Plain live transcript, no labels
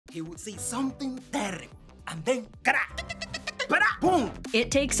he would say something terrible, and then boom! It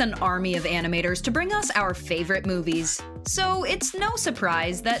takes an army of animators to bring us our favorite movies. So it's no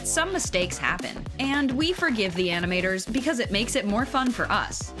surprise that some mistakes happen. And we forgive the animators because it makes it more fun for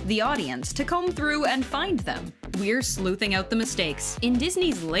us, the audience, to comb through and find them. We're sleuthing out the mistakes in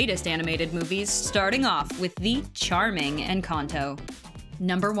Disney's latest animated movies, starting off with the charming Encanto.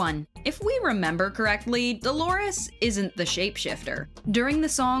 Number 1. If we remember correctly, Delores isn't the shapeshifter. During the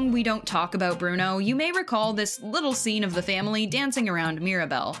song We Don't Talk About Bruno, you may recall this little scene of the family dancing around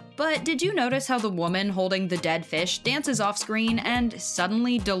Mirabel. But did you notice how the woman holding the dead fish dances off screen and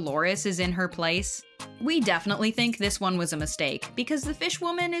suddenly Delores is in her place? We definitely think this one was a mistake, because the fish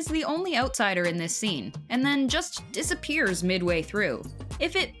woman is the only outsider in this scene, and then just disappears midway through.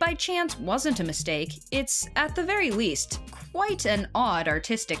 If it by chance wasn't a mistake, it's, at the very least, quite an odd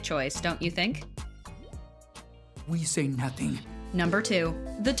artistic choice, don't you think? We say nothing. Number 2.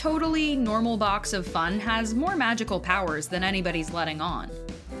 The totally normal box of fun has more magical powers than anybody's letting on.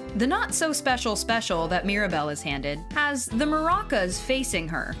 The not-so-special that Mirabel is handed has the maracas facing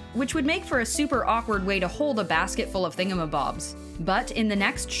her, which would make for a super awkward way to hold a basket full of thingamabobs. But in the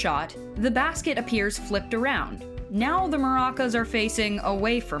next shot, the basket appears flipped around. Now the maracas are facing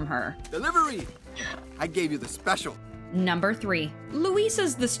away from her. Delivery! I gave you the special. Number 3.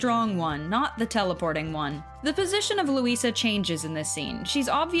 Luisa's the strong one, not the teleporting one. The position of Luisa changes in this scene. She's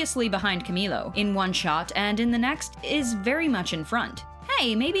obviously behind Camilo in one shot, and in the next is very much in front.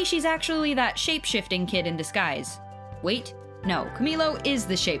 Hey, maybe she's actually that shape-shifting kid in disguise. Wait, no, Camilo is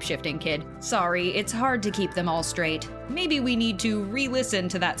the shape-shifting kid. Sorry, it's hard to keep them all straight. Maybe we need to re-listen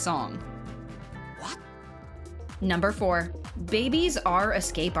to that song. What? Number 4. Babies are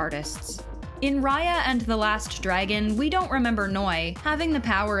escape artists. In Raya and the Last Dragon, we don't remember Noi having the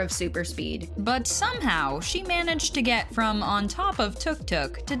power of super speed, but somehow she managed to get from on top of Tuk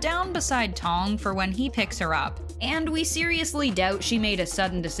Tuk to down beside Tong for when he picks her up, and we seriously doubt she made a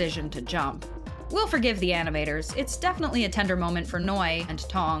sudden decision to jump. We'll forgive the animators, it's definitely a tender moment for Noi and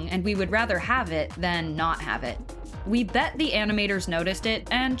Tong, and we would rather have it than not have it. We bet the animators noticed it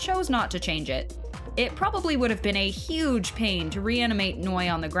and chose not to change it. It probably would have been a huge pain to reanimate Noi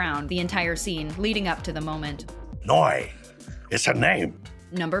on the ground the entire scene leading up to the moment. Noi. It's her name.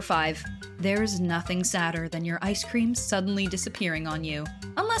 Number 5. There's nothing sadder than your ice cream suddenly disappearing on you.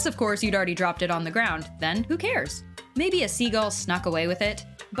 Unless, of course, you'd already dropped it on the ground, then who cares? Maybe a seagull snuck away with it,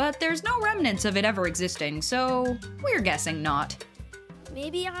 but there's no remnants of it ever existing, so we're guessing not.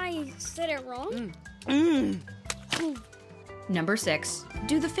 Maybe I said it wrong? Number 6.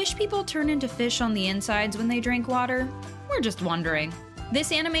 Do the fish people turn into fish on the insides when they drink water? We're just wondering.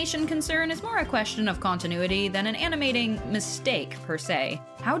 This animation concern is more a question of continuity than an animating mistake per se.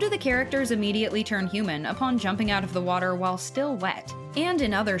 How do the characters immediately turn human upon jumping out of the water while still wet? And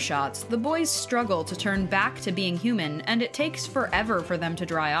in other shots, the boys struggle to turn back to being human, and it takes forever for them to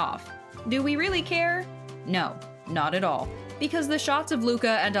dry off. Do we really care? No, not at all. Because the shots of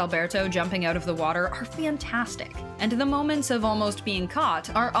Luca and Alberto jumping out of the water are fantastic, and the moments of almost being caught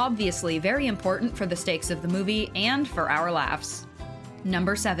are obviously very important for the stakes of the movie and for our laughs.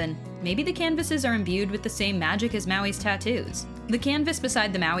 Number 7. Maybe the canvases are imbued with the same magic as Maui's tattoos. The canvas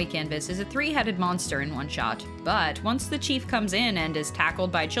beside the Maui canvas is a 3-headed monster in one shot, but once the chief comes in and is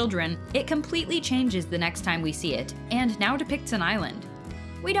tackled by children, it completely changes the next time we see it, and now depicts an island.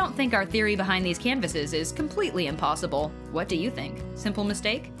 We don't think our theory behind these canvases is completely impossible. What do you think? Simple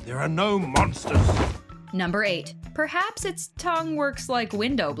mistake? There are no monsters. Number 8. Perhaps its tongue works like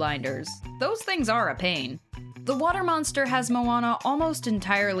window blinders. Those things are a pain. The water monster has Moana almost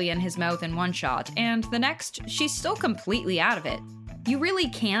entirely in his mouth in one shot, and the next, she's still completely out of it. You really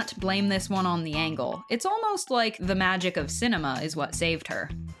can't blame this one on the angle. It's almost like the magic of cinema is what saved her.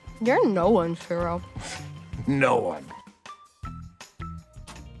 You're no one's hero. No one.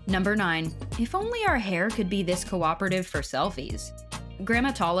 Number 9. If only our hair could be this cooperative for selfies.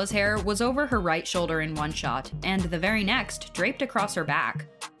 Grandma Tala's hair was over her right shoulder in one shot, and the very next draped across her back.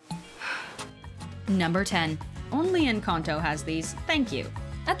 Number 10. Only Encanto has these, thank you.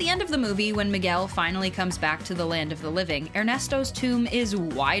 At the end of the movie, when Miguel finally comes back to the land of the living, Ernesto's tomb is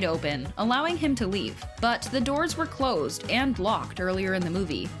wide open, allowing him to leave. But the doors were closed and locked earlier in the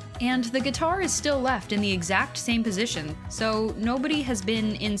movie, and the guitar is still left in the exact same position, so nobody has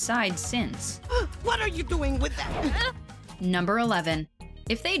been inside since. What are you doing with that? Number 11.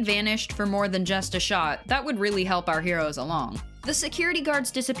 If they'd vanished for more than just a shot, that would really help our heroes along. The security guards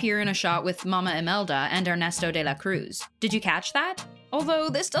disappear in a shot with Mama Imelda and Ernesto de la Cruz. Did you catch that? Although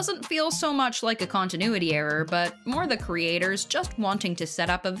this doesn't feel so much like a continuity error, but more the creators just wanting to set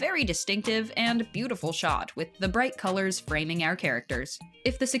up a very distinctive and beautiful shot with the bright colors framing our characters.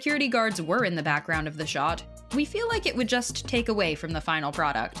 If the security guards were in the background of the shot, we feel like it would just take away from the final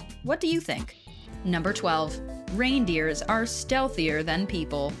product. What do you think? Number 12. Reindeers are stealthier than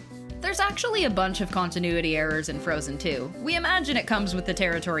people. There's actually a bunch of continuity errors in Frozen 2. We imagine it comes with the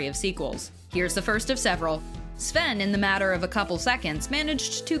territory of sequels. Here's the first of several. Sven, in the matter of a couple seconds,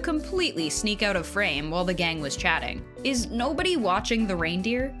 managed to completely sneak out of frame while the gang was chatting. Is nobody watching the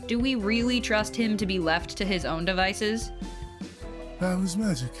reindeer? Do we really trust him to be left to his own devices? That was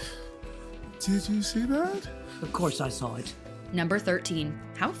magic. Did you see that? Of course I saw it. Number 13.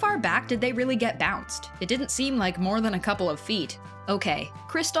 How far back did they really get bounced? It didn't seem like more than a couple of feet. Okay,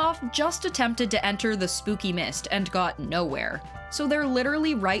 Kristoff just attempted to enter the spooky mist and got nowhere. So they're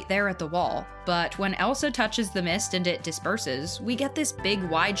literally right there at the wall. But when Elsa touches the mist and it disperses, we get this big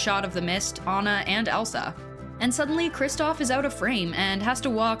wide shot of the mist, Anna, and Elsa. And suddenly Kristoff is out of frame and has to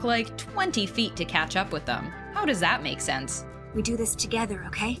walk like 20 feet to catch up with them. How does that make sense? We do this together,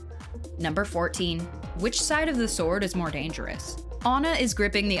 okay? Number 14. Which side of the sword is more dangerous? Anna is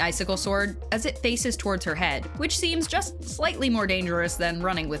gripping the icicle sword as it faces towards her head, which seems just slightly more dangerous than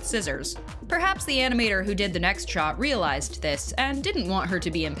running with scissors. Perhaps the animator who did the next shot realized this and didn't want her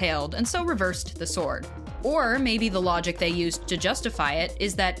to be impaled, and so reversed the sword. Or maybe the logic they used to justify it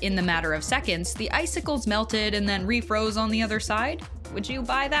is that in the matter of seconds, the icicles melted and then refroze on the other side? Would you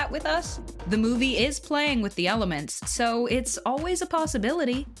buy that with us? The movie is playing with the elements, so it's always a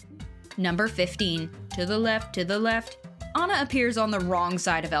possibility. Number 15. To the left, to the left. Anna appears on the wrong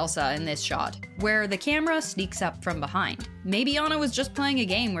side of Elsa in this shot, where the camera sneaks up from behind. Maybe Anna was just playing a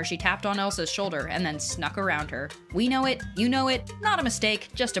game where she tapped on Elsa's shoulder and then snuck around her. We know it, you know it, not a mistake,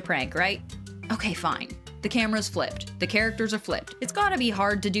 just a prank, right? Okay, fine. The camera's flipped, the characters are flipped. It's gotta be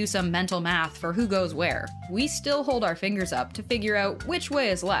hard to do some mental math for who goes where. We still hold our fingers up to figure out which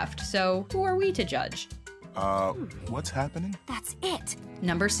way is left, so who are we to judge? What's happening? That's it.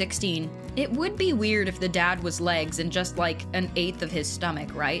 Number 16. It would be weird if the dad was legs and just like an eighth of his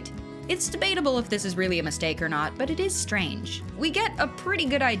stomach, right? It's debatable if this is really a mistake or not, but it is strange. We get a pretty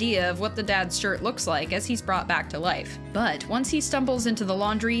good idea of what the dad's shirt looks like as he's brought back to life. But once he stumbles into the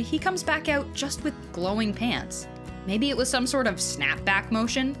laundry, he comes back out just with glowing pants. Maybe it was some sort of snapback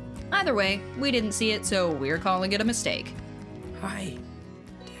motion? Either way, we didn't see it, so we're calling it a mistake. Hi,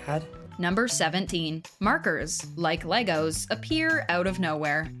 Dad. Number 17. Markers, like Legos, appear out of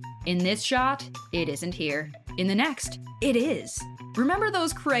nowhere. In this shot, it isn't here. In the next, it is. Remember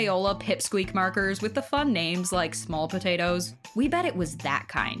those Crayola pipsqueak markers with the fun names like Small Potatoes? We bet it was that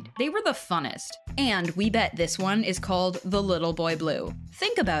kind. They were the funnest. And we bet this one is called the Little Boy Blue.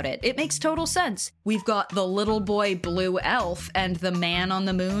 Think about it, it makes total sense. We've got the Little Boy Blue elf and the man on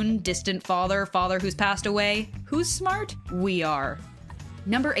the moon, distant father, father who's passed away. Who's smart? We are.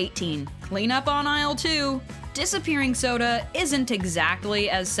 Number 18. Clean up on aisle 2. Disappearing soda isn't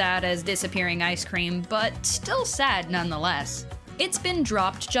exactly as sad as disappearing ice cream, but still sad nonetheless. It's been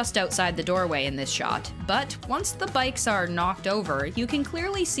dropped just outside the doorway in this shot, but once the bikes are knocked over, you can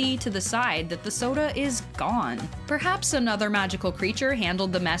clearly see to the side that the soda is gone. Perhaps another magical creature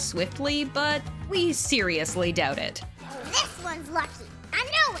handled the mess swiftly, but we seriously doubt it. This one's lucky. I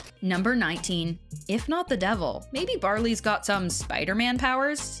know it. Number 19. If not the devil, maybe Barley's got some Spider-Man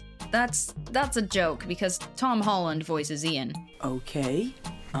powers? That's a joke because Tom Holland voices Ian. Okay.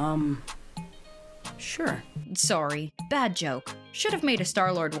 Sure. Sorry, bad joke. Should have made a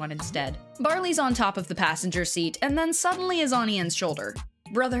Star-Lord one instead. Barley's on top of the passenger seat and then suddenly is on Ian's shoulder.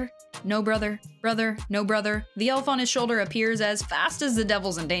 Brother, no brother, brother, no brother. The elf on his shoulder appears as fast as the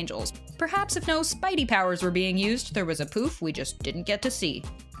devils and angels. Perhaps if no Spidey powers were being used, there was a poof we just didn't get to see.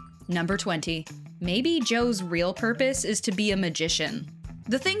 Number 20. Maybe Joe's real purpose is to be a magician.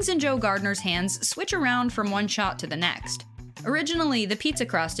 The things in Joe Gardner's hands switch around from one shot to the next. Originally, the pizza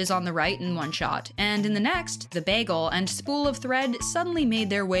crust is on the right in one shot, and in the next, the bagel and spool of thread suddenly made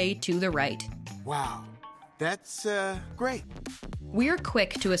their way to the right. Wow, that's, great. We're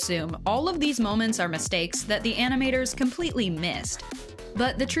quick to assume all of these moments are mistakes that the animators completely missed.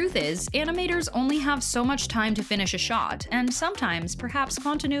 But the truth is, animators only have so much time to finish a shot, and sometimes, perhaps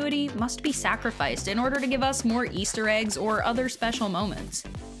continuity must be sacrificed in order to give us more Easter eggs or other special moments.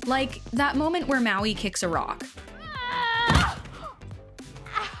 Like that moment where Maui kicks a rock.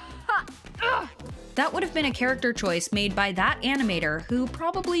 That would have been a character choice made by that animator who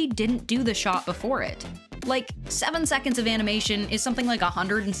probably didn't do the shot before it. Like, 7 seconds of animation is something like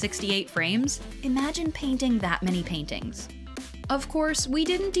 168 frames. Imagine painting that many paintings. Of course, we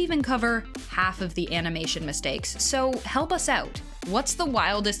didn't even cover half of the animation mistakes, so help us out. What's the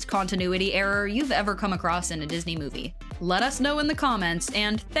wildest continuity error you've ever come across in a Disney movie? Let us know in the comments,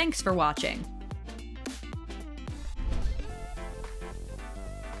 and thanks for watching.